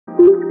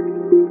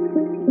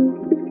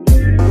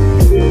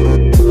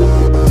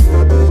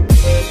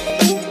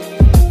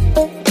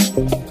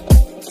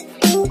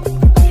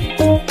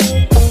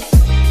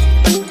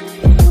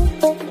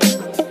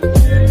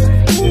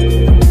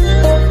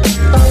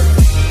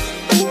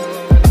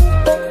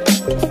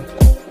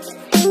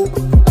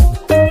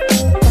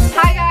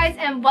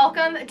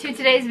To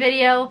today's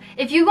video.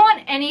 If you go on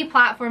any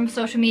platform of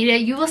social media,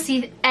 you will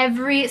see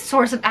every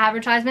source of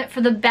advertisement for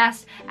the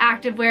best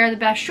activewear, the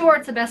best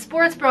shorts, the best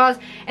sports bras,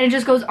 and it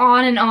just goes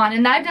on. And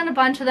I've done a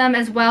bunch of them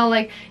as well,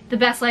 like the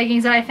best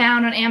leggings that I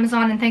found on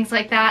Amazon and things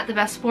like that, the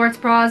best sports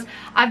bras.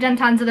 I've done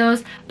tons of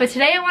those, but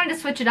today I wanted to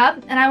switch it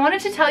up and I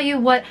wanted to tell you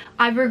what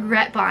I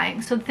regret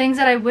buying. So things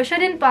that I wish I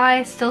didn't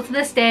buy still to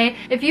this day.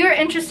 If you are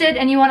interested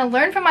and you want to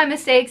learn from my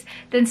mistakes,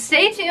 then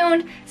stay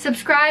tuned,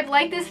 subscribe,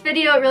 like this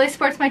video, it really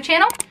supports my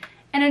channel,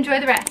 and enjoy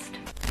the rest.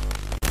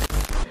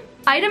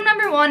 Item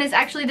number one is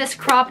actually this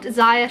cropped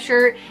Zaya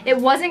shirt. It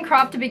wasn't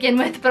cropped to begin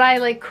with, but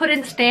I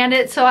couldn't stand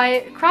it, so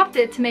I cropped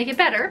it to make it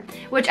better,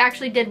 which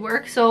actually did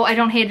work, so I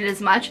don't hate it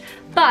as much.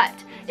 But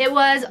it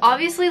was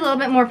obviously a little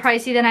bit more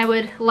pricey than I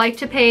would like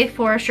to pay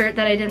for a shirt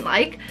that I didn't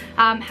like.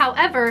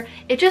 However,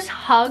 it just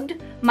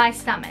hugged my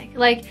stomach,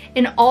 like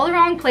in all the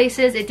wrong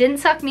places. It didn't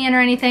suck me in or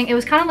anything. It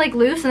was kind of like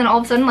loose and then all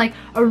of a sudden like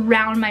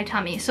around my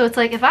tummy. So it's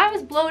like if I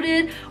was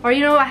bloated or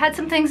I had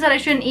some things that I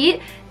shouldn't eat,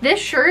 this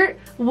shirt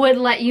would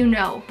let you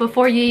know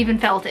before you even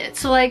felt it.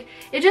 So it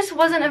just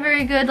wasn't a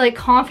very good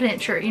confident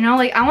shirt,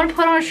 I want to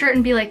put on a shirt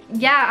and be like,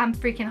 yeah, I'm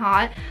freaking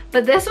hot,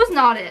 but this was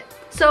not it.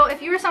 So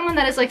if you're someone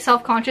that is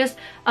self-conscious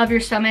of your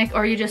stomach,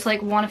 or you just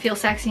want to feel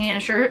sexy in a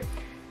shirt,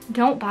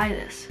 don't buy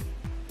this.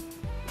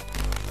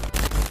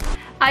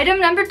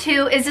 Item number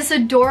two is this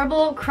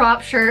adorable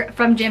crop shirt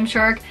from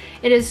Gymshark.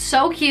 It is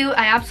so cute.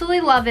 I absolutely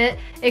love it,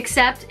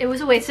 except it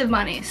was a waste of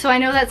money. So I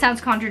know that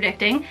sounds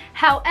contradicting.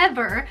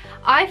 However,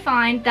 I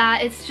find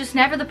that it's just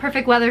never the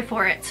perfect weather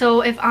for it. So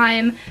if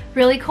I'm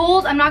really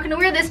cold, I'm not gonna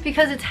wear this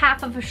because it's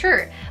half of a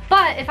shirt.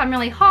 But if I'm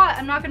really hot,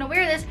 I'm not gonna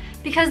wear this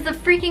because the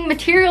freaking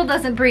material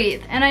doesn't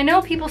breathe. And I know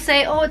people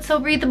say, oh, it's so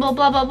breathable,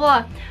 blah, blah,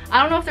 blah.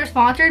 I don't know if they're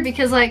sponsored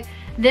because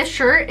this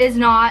shirt is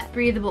not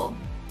breathable,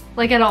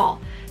 at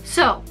all.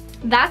 So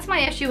that's my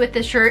issue with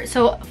this shirt.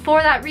 So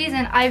for that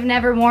reason, I've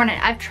never worn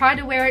it. I've tried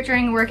to wear it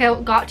during a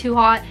workout, got too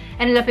hot,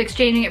 ended up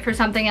exchanging it for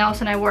something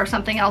else, and I wore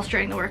something else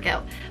during the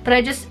workout. But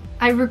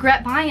I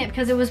regret buying it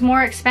because it was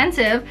more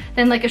expensive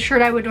than a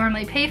shirt I would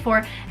normally pay for,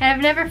 and I've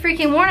never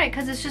freaking worn it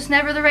because it's just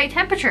never the right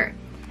temperature.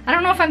 I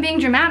don't know if I'm being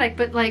dramatic,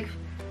 but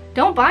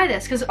don't buy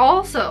this, because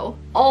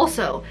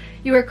also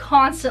you are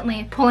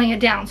constantly pulling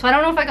it down. So I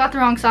don't know if I got the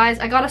wrong size.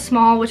 I got a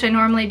small, which I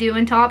normally do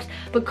in tops,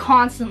 but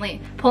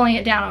constantly pulling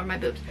it down over my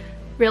boobs.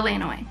 Really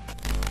annoying.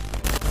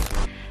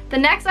 The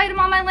next item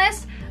on my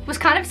list was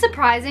kind of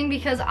surprising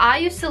because I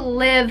used to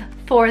live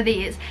for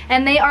these,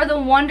 and they are the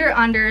Wonder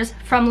Unders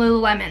from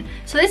Lululemon.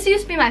 So this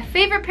used to be my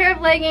favorite pair of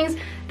leggings.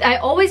 I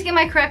always get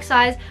my correct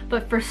size,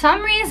 but for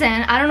some reason,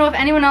 I don't know if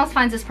anyone else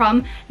finds this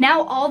problem,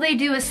 now all they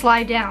do is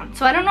slide down.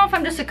 So I don't know if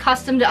I'm just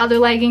accustomed to other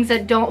leggings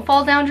that don't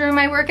fall down during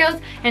my workouts,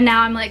 and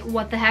now I'm like,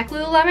 what the heck,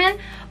 Lululemon?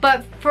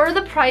 But for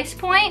the price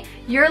point,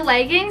 your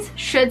leggings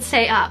should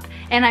stay up.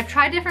 And I've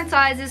tried different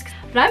sizes,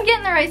 but I'm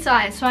getting the right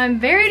size, so I'm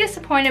very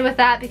disappointed with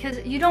that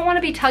because you don't want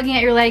to be tugging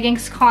at your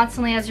leggings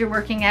constantly as you're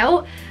working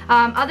out.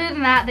 Other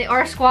than that, they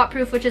are squat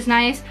proof, which is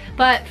nice,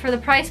 but for the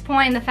price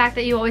point and the fact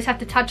that you always have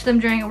to touch them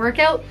during a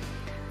workout,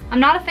 I'm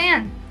not a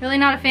fan, really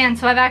not a fan.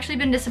 So I've actually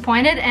been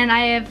disappointed, and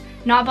I have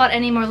not bought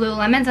any more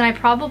Lululemons, and I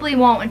probably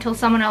won't until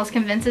someone else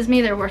convinces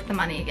me they're worth the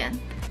money again.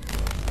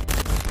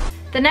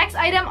 The next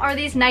item are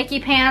these Nike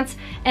pants,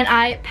 and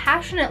I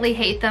passionately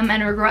hate them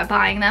and regret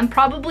buying them.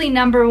 Probably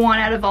number one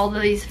out of all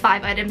of these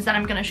 5 items that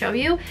I'm gonna show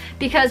you,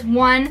 because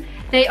one,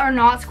 they are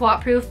not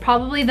squat proof,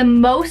 probably the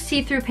most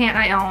see-through pant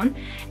I own,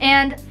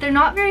 and they're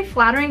not very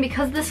flattering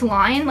because this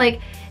line,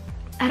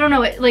 I don't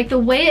know, the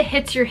way it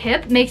hits your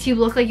hip makes you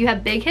look like you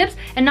have big hips,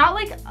 and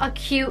not a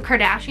cute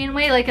Kardashian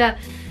way, a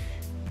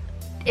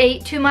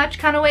ate too much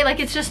kind of way.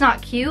 It's just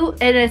not cute,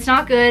 and it's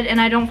not good, and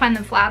I don't find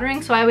them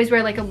flattering, so I always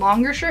wear a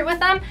longer shirt with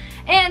them,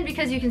 and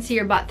because you can see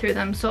your butt through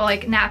them, so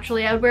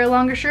naturally I would wear a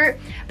longer shirt.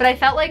 But I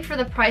felt for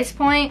the price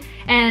point,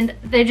 and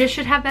they just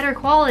should have better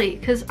quality,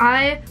 because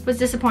I was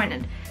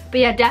disappointed.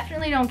 But yeah,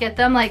 definitely don't get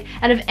them.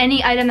 Out of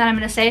any item that I'm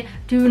gonna say,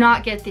 do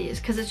not get these,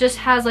 because it just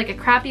has a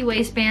crappy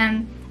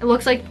waistband. It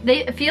looks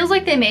it feels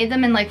like they made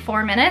them in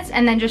 4 minutes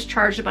and then just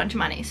charged a bunch of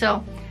money,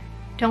 so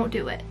don't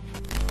do it.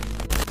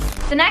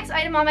 The next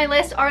item on my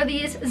list are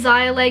these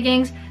Zaya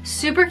leggings.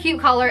 Super cute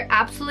color,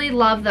 absolutely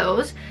love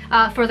those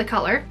for the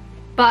color,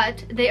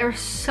 but they are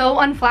so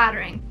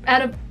unflattering.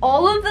 Out of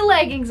all of the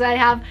leggings I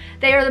have,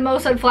 they are the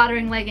most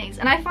unflattering leggings.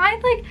 And I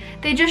find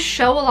they just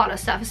show a lot of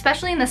stuff,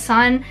 especially in the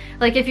sun.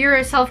 If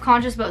you're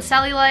self-conscious about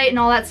cellulite and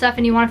all that stuff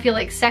and you want to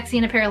feel sexy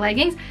in a pair of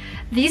leggings,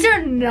 these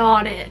are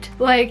not it.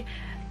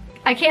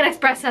 I can't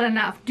express that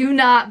enough. Do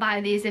not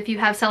buy these if you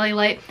have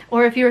cellulite,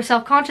 or if you're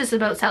self-conscious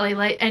about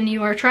cellulite and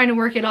you are trying to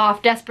work it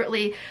off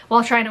desperately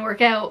while trying to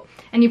work out,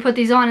 and you put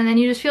these on and then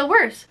you just feel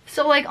worse.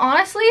 So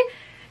honestly,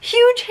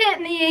 huge hit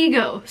in the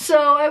ego.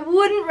 So I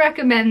wouldn't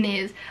recommend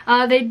these.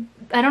 I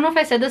don't know if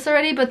I said this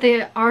already, but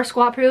they are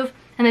squat proof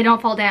and they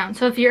don't fall down.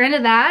 So if you're into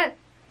that,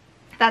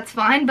 that's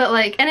fine. But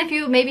like, and if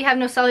you maybe have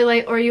no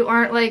cellulite or you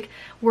aren't like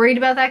worried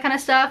about that kind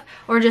of stuff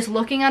or just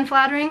looking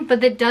unflattering,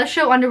 but it does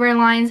show underwear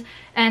lines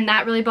and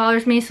that really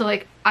bothers me. So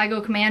like I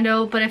go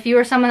commando, but if you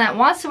are someone that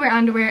wants to wear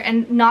underwear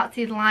and not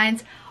see the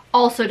lines,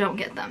 also don't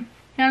get them.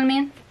 You know what I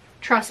mean?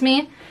 Trust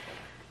me,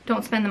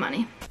 don't spend the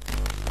money.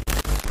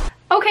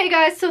 Okay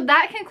guys, so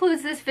that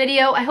concludes this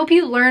video. I hope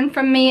you learned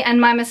from me and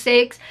my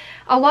mistakes.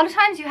 A lot of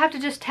times you have to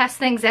just test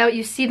things out.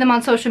 You see them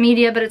on social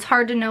media, but it's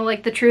hard to know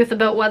like the truth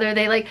about whether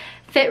they like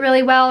fit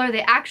really well or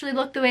they actually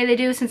look the way they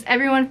do, since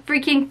everyone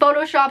freaking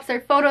photoshops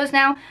their photos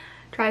now.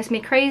 Drives me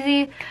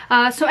crazy.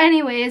 So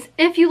anyways,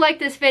 if you like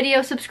this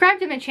video, subscribe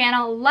to my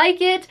channel,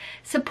 like it,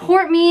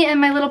 support me and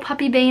my little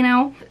puppy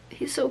Bano.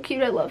 He's so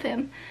cute, I love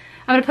him.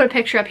 I'm gonna put a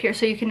picture up here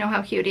so you can know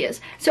how cute he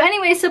is. So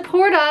anyway,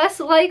 support us,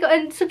 like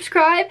and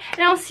subscribe,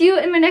 and I'll see you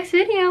in my next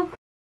video.